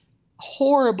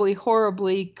horribly,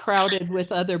 horribly crowded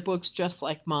with other books just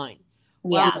like mine.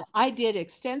 Yeah. Well, I did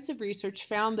extensive research,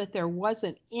 found that there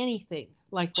wasn't anything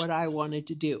like what I wanted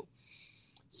to do.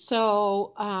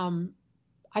 So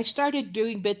I started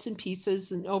doing bits and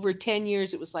pieces, and over 10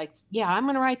 years, it was like, yeah, I'm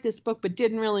going to write this book, but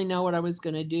didn't really know what I was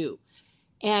going to do.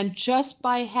 And just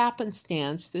by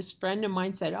happenstance, this friend of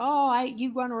mine said, "Oh,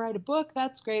 you want to write a book?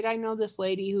 That's great. I know this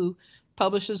lady who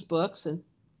publishes books." And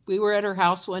we were at her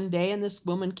house one day, and this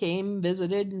woman came,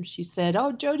 visited, and she said,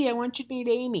 "Oh, Jody, I want you to meet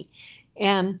Amy."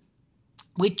 And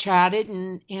we chatted,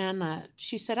 and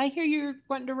she said, "I hear you're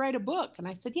wanting to write a book." And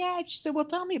I said, "Yeah." She said, "Well,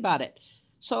 tell me about it."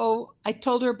 So I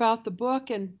told her about the book,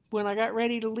 and when I got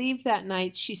ready to leave that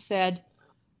night, she said,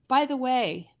 "By the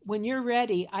way, when you're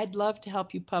ready, I'd love to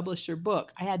help you publish your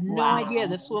book." I had no idea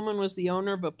this woman was the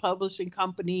owner of a publishing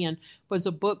company and was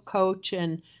a book coach.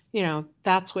 And,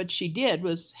 that's what she did,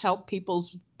 was help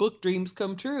people's book dreams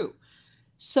come true.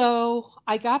 So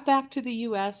I got back to the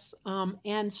US,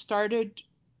 and started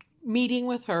meeting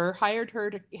with her, hired her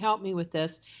to help me with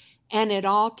this. And it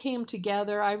all came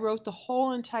together. I wrote the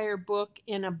whole entire book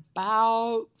in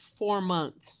about 4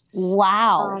 months.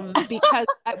 Wow. Because,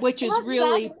 which is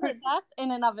really, that's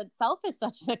in and of itself is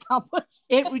such an accomplishment.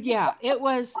 it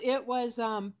was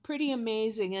pretty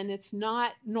amazing, and it's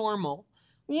not normal.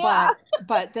 Yeah.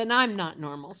 But then I'm not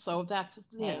normal, so that's,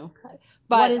 Right.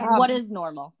 but what is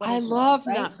normal? I love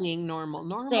not being normal.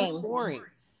 Normal is boring.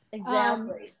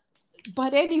 Exactly.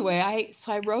 But anyway,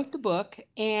 so I wrote the book,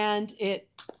 and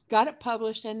got it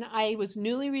published, and I was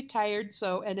newly retired,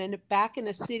 and ended back in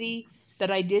a city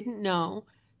that I didn't know.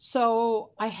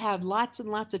 So I had lots and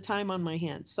lots of time on my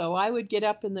hands. So I would get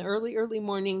up in the early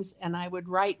mornings, and I would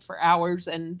write for hours,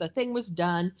 and the thing was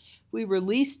done. We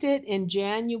released it in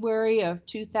January of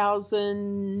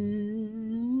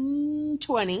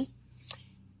 2020.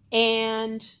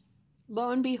 And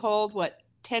lo and behold,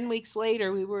 10 weeks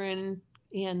later, we were in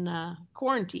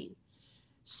quarantine.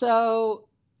 So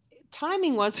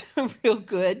timing wasn't real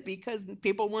good because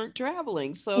people weren't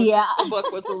traveling. So Yeah. the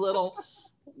book was a little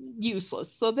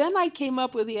useless. So then I came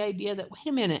up with the idea that, wait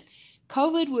a minute,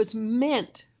 COVID was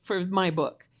meant for my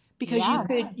book, because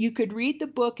you could read the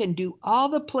book and do all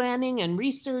the planning and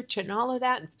research and all of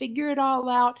that and figure it all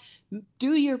out,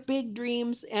 do your big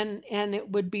dreams, and it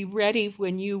would be ready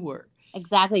when you were.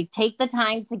 Exactly. Take the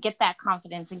time to get that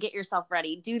confidence and get yourself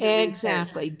ready. Do the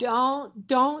exactly research.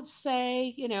 Don't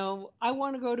say, I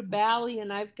want to go to Bali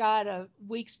and I've got a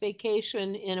week's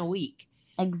vacation in a week.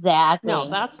 Exactly. No,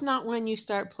 that's not when you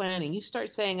start planning. You start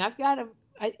saying,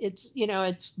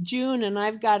 it's June and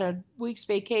I've got a week's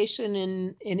vacation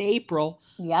in April.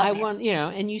 Yeah. I want,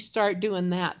 and you start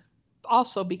doing that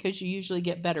also, because you usually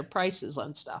get better prices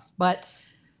on stuff. But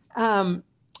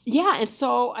Yeah, and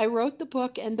so I wrote the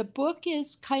book, and the book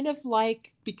is kind of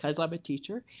like, because I'm a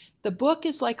teacher, the book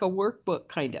is like a workbook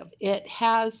kind of. It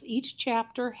has, each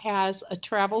chapter has a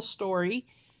travel story,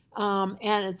 and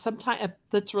it's sometimes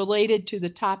that's related to the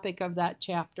topic of that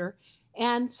chapter.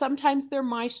 And sometimes they're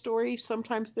my stories,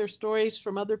 sometimes they're stories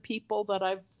from other people that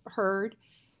I've heard,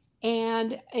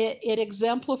 and it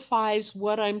exemplifies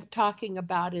what I'm talking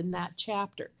about in that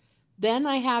chapter. Then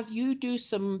I have you do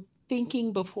some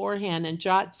thinking beforehand and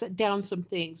jot down some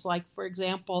things. Like, for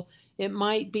example, it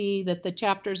might be that the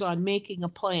chapter's on making a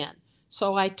plan.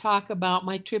 So I talk about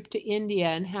my trip to India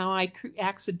and how I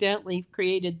accidentally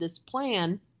created this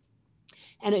plan,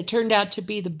 and it turned out to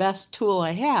be the best tool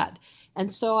I had.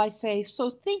 And so I say, so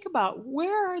think about,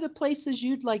 where are the places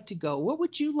you'd like to go? What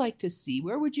would you like to see?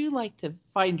 Where would you like to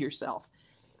find yourself?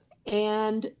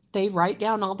 And they write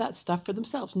down all that stuff for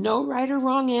themselves. No right or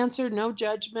wrong answer, no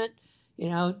judgment,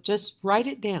 just write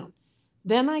it down.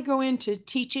 Then I go into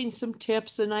teaching some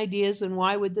tips and ideas and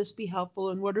why would this be helpful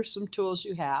and what are some tools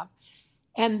you have.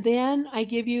 And then I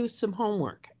give you some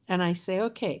homework and I say,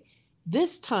 okay,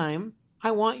 this time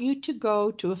I want you to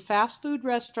go to a fast food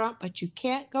restaurant, but you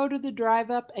can't go to the drive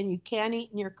up and you can't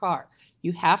eat in your car.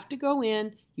 You have to go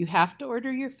in, you have to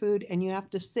order your food, and you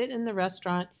have to sit in the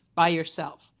restaurant by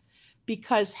yourself.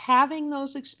 Because having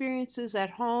those experiences at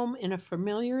home in a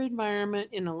familiar environment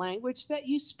in a language that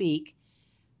you speak,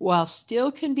 while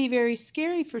still can be very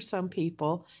scary for some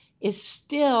people, is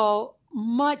still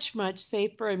much, much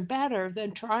safer and better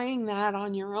than trying that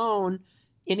on your own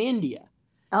in India.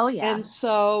 Oh, yeah. And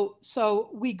so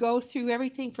we go through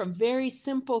everything from very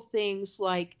simple things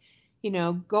like,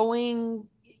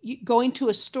 going to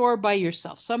a store by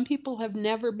yourself. Some people have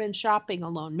never been shopping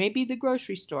alone, maybe the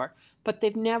grocery store, but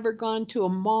they've never gone to a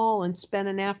mall and spent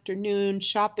an afternoon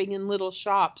shopping in little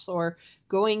shops, or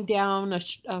going down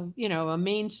a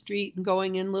main street and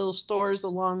going in little stores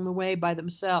along the way by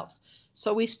themselves.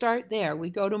 So we start there. We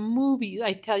go to movies.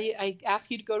 I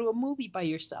ask you to go to a movie by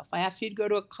yourself. I ask you to go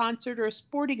to a concert or a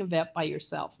sporting event by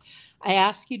yourself. I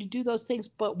ask you to do those things.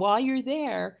 But while you're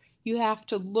there, you have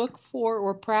to look for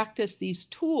or practice these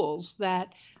tools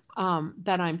that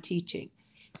I'm teaching.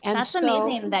 And That's so,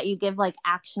 amazing that you give like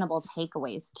actionable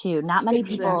takeaways too. Not many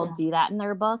people exactly. do that in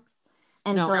their books.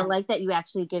 And so No. I like that you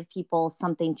actually give people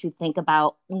something to think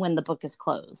about when the book is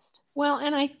closed. Well,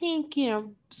 and I think,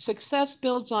 success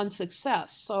builds on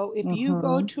success. So if you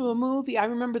go Mm-hmm. to a movie, I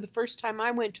remember the first time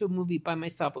I went to a movie by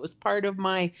myself, it was part of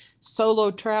my solo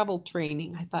travel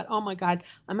training. I thought, oh my God,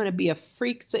 I'm going to be a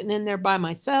freak sitting in there by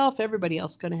myself. Everybody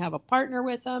else is going to have a partner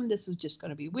with them. This is just going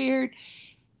to be weird.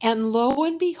 And lo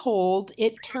and behold,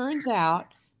 it turns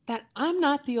out that I'm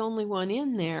not the only one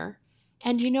in there.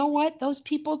 And you know what? Those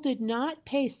people did not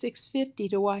pay $6.50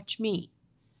 to watch me.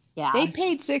 They Yeah.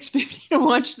 paid $6.50 to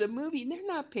watch the movie, and they're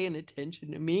not paying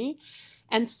attention to me.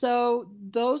 And so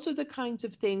those are the kinds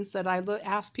of things that I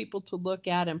ask people to look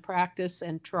at and practice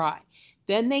and try.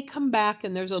 Then they come back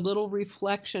and there's a little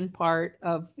reflection part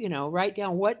of, write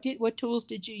down what tools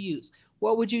did you use?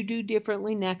 What would you do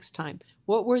differently next time?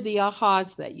 What were the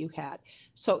ahas that you had?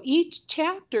 So each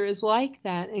chapter is like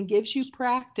that and gives you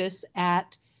practice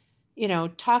at,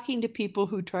 talking to people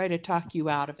who try to talk you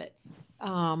out of it.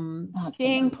 That's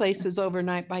Staying amazing. places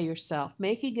overnight by yourself,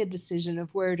 making a decision of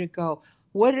where to go.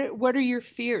 What are your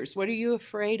fears? What are you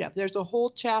afraid of? There's a whole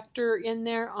chapter in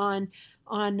there on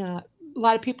a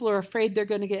lot of people are afraid they're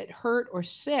going to get hurt or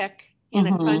sick in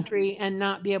a Mm-hmm. country and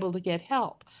not be able to get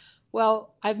help.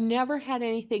 Well, I've never had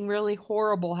anything really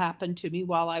horrible happen to me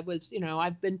while I was,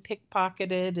 I've been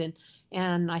pickpocketed,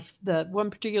 and the one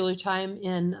particular time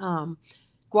in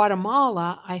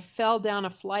Guatemala, I fell down a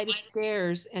flight of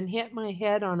stairs and hit my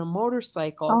head on a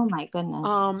motorcycle, Oh my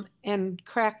goodness. and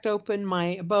cracked open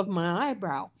above my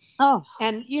eyebrow. Oh,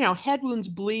 And head wounds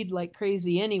bleed like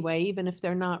crazy anyway, even if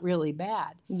they're not really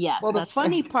bad. yes, Well, the that's true.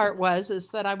 funny part is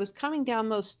that I was coming down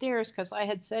those stairs because I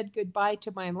had said goodbye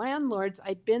to my landlords.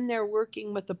 I'd been there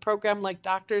working with a program like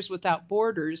Doctors Without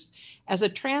Borders as a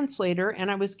translator,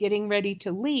 and I was getting ready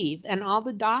to leave, and all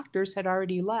the doctors had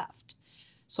already left.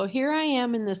 So here I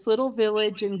am in this little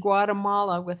village in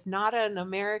Guatemala with not an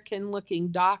American looking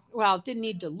doc. Well, it didn't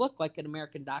need to look like an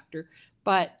American doctor,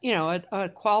 but a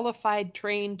qualified,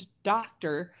 trained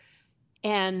doctor.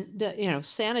 And the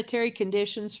sanitary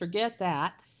conditions, forget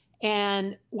that,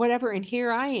 and whatever. And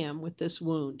here I am with this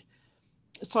wound.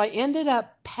 So I ended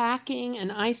up packing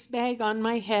an ice bag on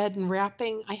my head and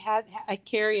wrapping. I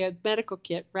carry a medical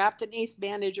kit, wrapped an ace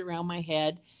bandage around my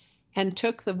head, and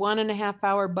took the 1.5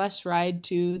 hour bus ride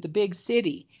to the big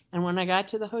city. And when I got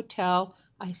to the hotel,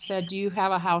 I said, "Do you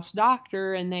have a house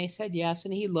doctor?" And they said yes.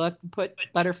 And he looked and put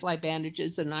butterfly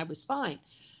bandages, and I was fine.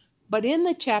 But in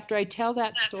the chapter, I tell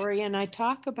that story and I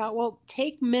talk about, well,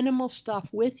 take minimal stuff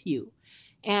with you.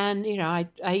 And,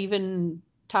 I even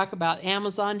talk about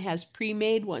Amazon has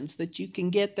pre-made ones that you can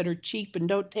get that are cheap and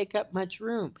don't take up much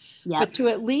room. Yep. But to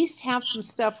at least have some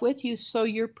stuff with you so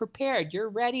you're prepared. You're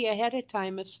ready ahead of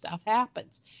time if stuff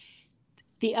happens.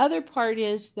 The other part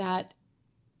is that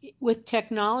with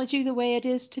technology the way it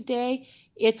is today,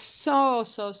 it's so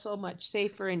much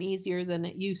safer and easier than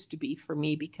it used to be for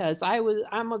me, because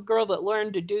I'm a girl that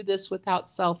learned to do this without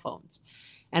cell phones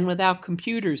and without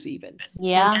computers even.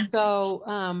 Yeah. And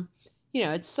so,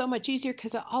 it's so much easier,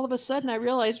 because all of a sudden I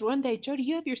realized one day, Jody,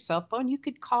 you have your cell phone. You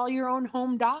could call your own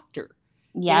home doctor.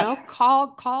 Yep.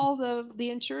 Call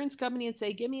the insurance company and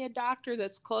say, give me a doctor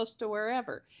that's close to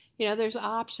wherever. There's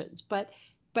options, but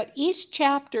each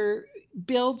chapter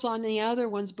builds on the other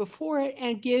ones before it,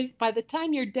 and by the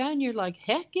time you're done, you're like,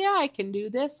 heck yeah, I can do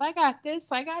this. I got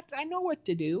this. I know what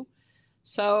to do.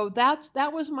 So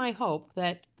that was my hope,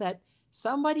 that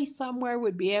somebody somewhere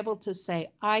would be able to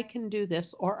say, I can do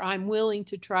this, or I'm willing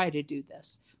to try to do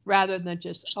this, rather than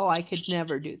just, oh, I could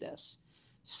never do this.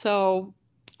 So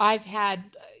I've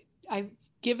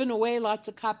given away lots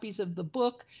of copies of the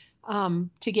book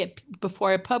to get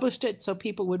before I published it, so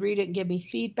people would read it and give me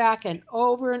feedback. And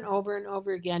over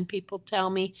again, people tell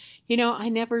me, I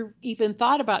never even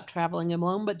thought about traveling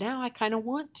alone, but now I kind of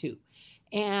want to.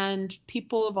 And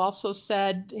people have also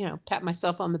said, pat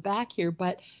myself on the back here,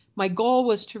 but my goal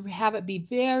was to have it be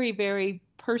very, very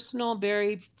personal,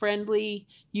 very friendly,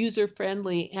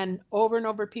 user-friendly. And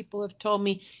over, people have told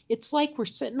me, it's like we're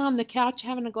sitting on the couch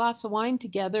having a glass of wine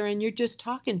together and you're just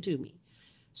talking to me.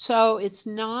 So it's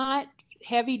not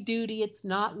heavy duty. It's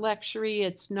not lecture-y.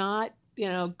 It's not,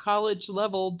 college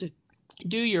level to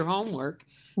do your homework.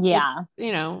 Yeah.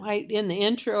 In the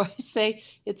intro, I say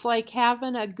it's like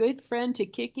having a good friend to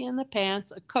kick you in the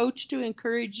pants, a coach to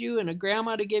encourage you, and a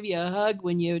grandma to give you a hug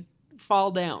when you fall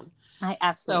down. I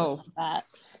absolutely love that.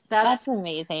 That's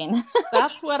amazing.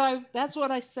 that's what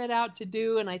I set out to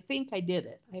do, and I think I did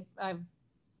it.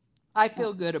 I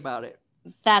feel good about it.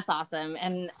 That's awesome.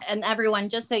 And everyone,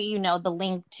 just so you know, the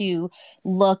link to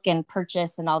look and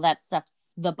purchase and all that stuff,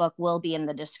 the book will be in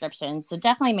the description. So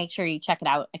definitely make sure you check it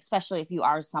out, especially if you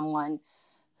are someone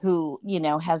who,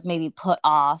 has maybe put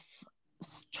off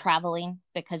traveling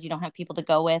because you don't have people to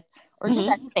go with, or just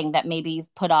anything that maybe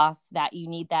you've put off, that you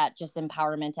need that just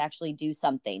empowerment to actually do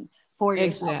something for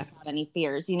yourself without any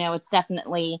fears. It's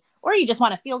definitely, or you just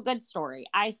want a feel good story.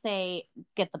 I say,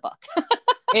 get the book.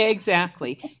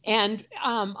 Exactly. And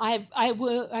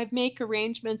I make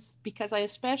arrangements, because I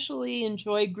especially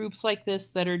enjoy groups like this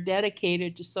that are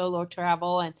dedicated to solo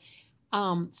travel.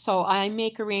 And so I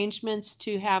make arrangements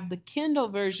to have the Kindle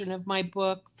version of my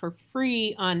book for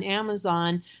free on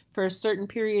Amazon for a certain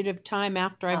period of time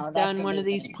after I've done one of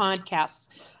these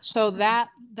podcasts. So that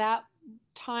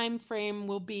time frame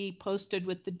will be posted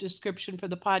with the description for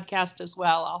the podcast as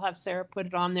well. I'll have Sarah put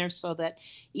it on there so that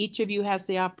each of you has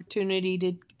the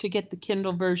opportunity to get the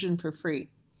Kindle version for free.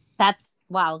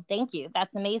 Wow. Thank you.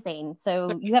 That's amazing.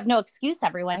 So you have no excuse,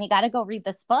 everyone. You got to go read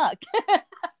this book.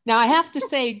 Now, I have to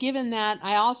say, given that,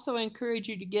 I also encourage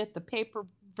you to get the paper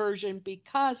version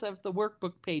because of the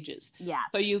workbook pages. Yeah.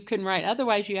 So you can write.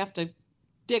 Otherwise, you have to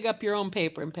dig up your own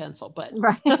paper and pencil. But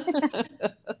right.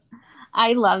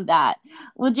 I love that.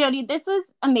 Well, Jody, this was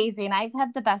amazing. I've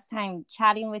had the best time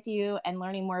chatting with you and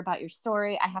learning more about your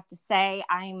story. I have to say,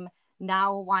 I'm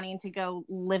now wanting to go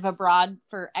live abroad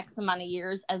for X amount of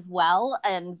years as well.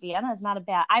 And Vienna is not a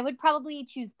bad, I would probably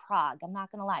choose Prague. I'm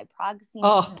not going to lie. Prague's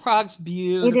Prague's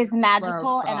beautiful. It is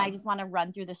magical. And I just want to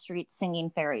run through the streets singing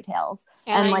fairy tales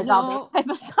and all this type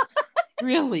of stuff.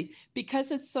 Really,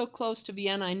 because it's so close to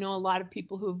Vienna, I know a lot of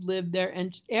people who've lived there,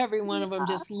 and every one of them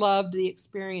just loved the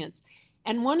experience.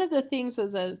 And one of the things,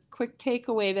 as a quick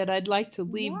takeaway, that I'd like to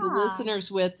leave the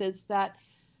listeners with is that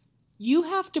you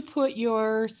have to put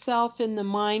yourself in the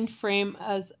mind frame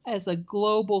as a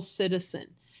global citizen.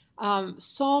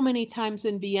 So many times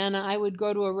in Vienna, I would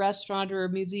go to a restaurant or a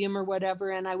museum or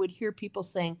whatever, and I would hear people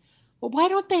saying, well, why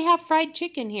don't they have fried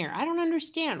chicken here? I don't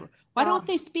understand. Why don't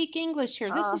they speak English here?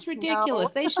 This is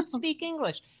ridiculous. No. They should speak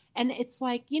English. And it's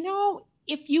like,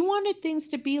 if you wanted things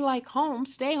to be like home,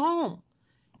 stay home.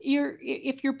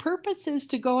 If your purpose is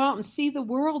to go out and see the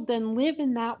world, then live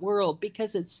in that world,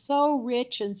 because it's so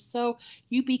rich, and so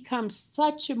you become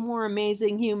such a more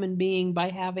amazing human being by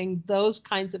having those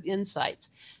kinds of insights.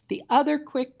 The other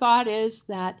quick thought is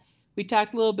that we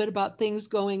talked a little bit about things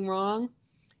going wrong.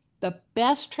 The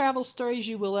best travel stories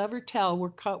you will ever tell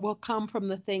will come from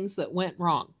the things that went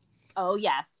wrong. Oh,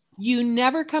 yes. You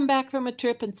never come back from a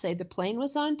trip and say the plane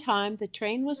was on time, the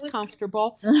train was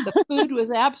comfortable, the food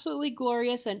was absolutely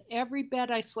glorious, and every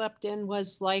bed I slept in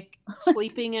was like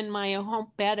sleeping in my home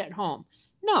bed at home.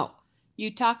 No. You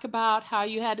talk about how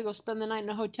you had to go spend the night in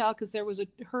a hotel because there was a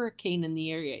hurricane in the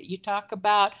area. You talk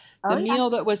about the meal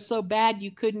that was so bad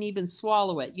you couldn't even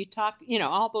swallow it. You talk,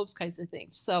 all those kinds of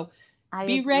things. So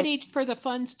be ready for the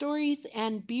fun stories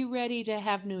and be ready to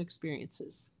have new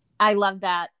experiences. I love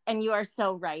that. And you are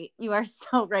so right. You are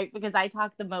so right, because I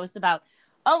talk the most about,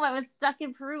 I was stuck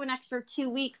in Peru an extra 2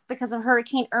 weeks because of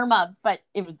Hurricane Irma, but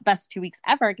it was the best 2 weeks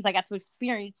ever because I got to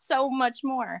experience so much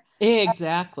more.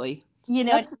 Exactly.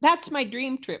 And, that's my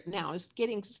dream trip now, is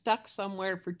getting stuck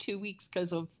somewhere for 2 weeks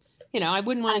because of, I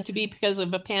wouldn't want it to be because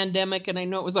of a pandemic, and I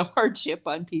know it was a hardship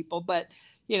on people, but,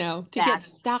 to get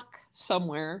stuck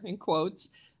somewhere, in quotes,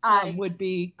 would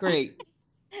be great.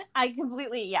 I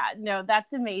completely,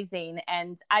 that's amazing.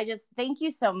 And I just thank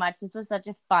you so much. This was such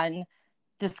a fun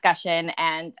discussion,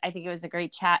 and I think it was a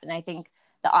great chat. And I think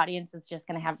the audience is just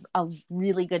going to have a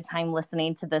really good time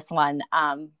listening to this one,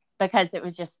 because it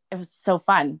was so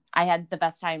fun. I had the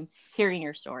best time hearing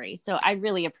your story. So I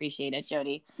really appreciate it,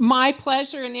 Jody. My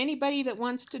pleasure. And anybody that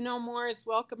wants to know more is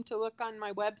welcome to look on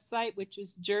my website, which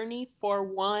is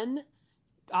journeyforone,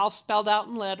 all spelled out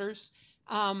in letters,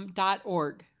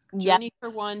 .org.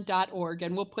 journeyforone.org,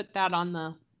 and we'll put that on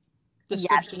the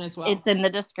description as well. It's in the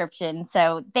description.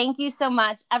 So thank you so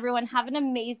much, everyone. Have an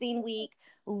amazing week.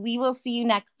 We will see you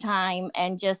next time,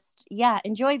 and just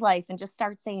enjoy life and just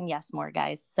start saying yes more,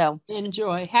 guys. So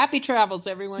enjoy. Happy travels,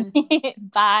 everyone.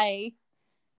 Bye.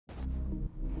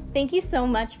 Thank you so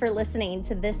much for listening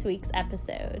to this week's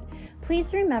episode.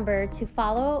 Please remember to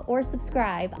follow or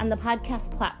subscribe on the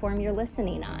podcast platform you're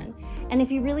listening on. And if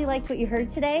you really liked what you heard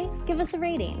today, give us a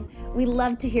rating. We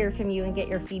love to hear from you and get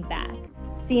your feedback.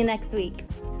 See you next week.